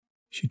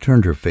She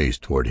turned her face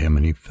toward him,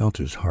 and he felt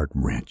his heart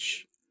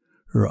wrench.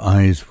 Her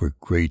eyes were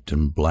great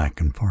and black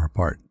and far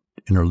apart,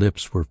 and her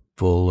lips were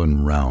full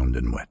and round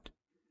and wet.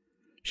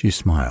 She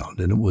smiled,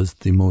 and it was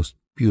the most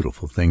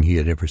beautiful thing he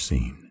had ever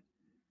seen.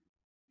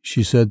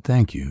 She said,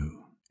 "Thank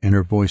you," and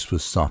her voice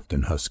was soft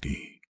and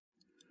husky.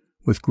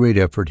 With great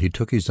effort he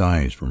took his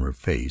eyes from her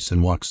face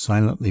and walked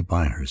silently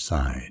by her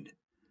side.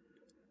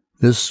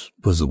 This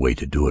was the way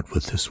to do it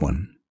with this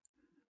one.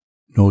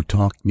 No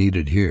talk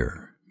needed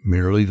here,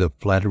 merely the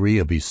flattery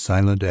of his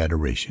silent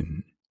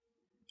adoration.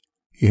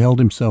 He held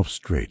himself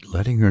straight,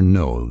 letting her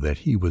know that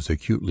he was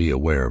acutely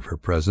aware of her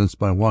presence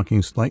by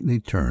walking slightly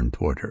turned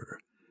toward her.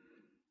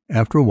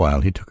 After a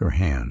while he took her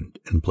hand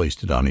and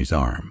placed it on his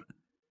arm.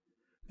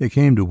 They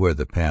came to where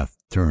the path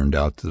turned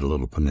out to the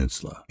little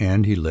peninsula,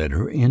 and he led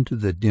her into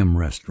the dim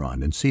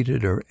restaurant and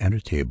seated her at a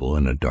table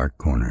in a dark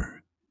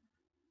corner.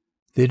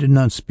 They did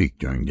not speak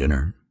during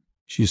dinner.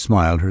 She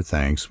smiled her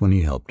thanks when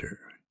he helped her,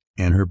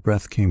 and her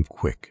breath came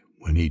quick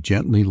when he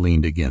gently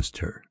leaned against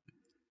her.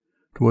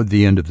 Toward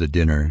the end of the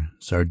dinner,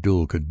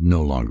 Sardou could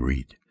no longer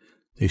eat.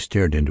 They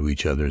stared into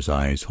each other's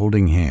eyes,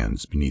 holding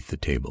hands beneath the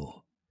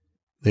table.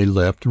 They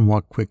left and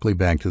walked quickly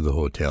back to the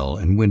hotel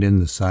and went in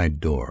the side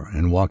door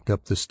and walked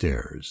up the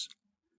stairs.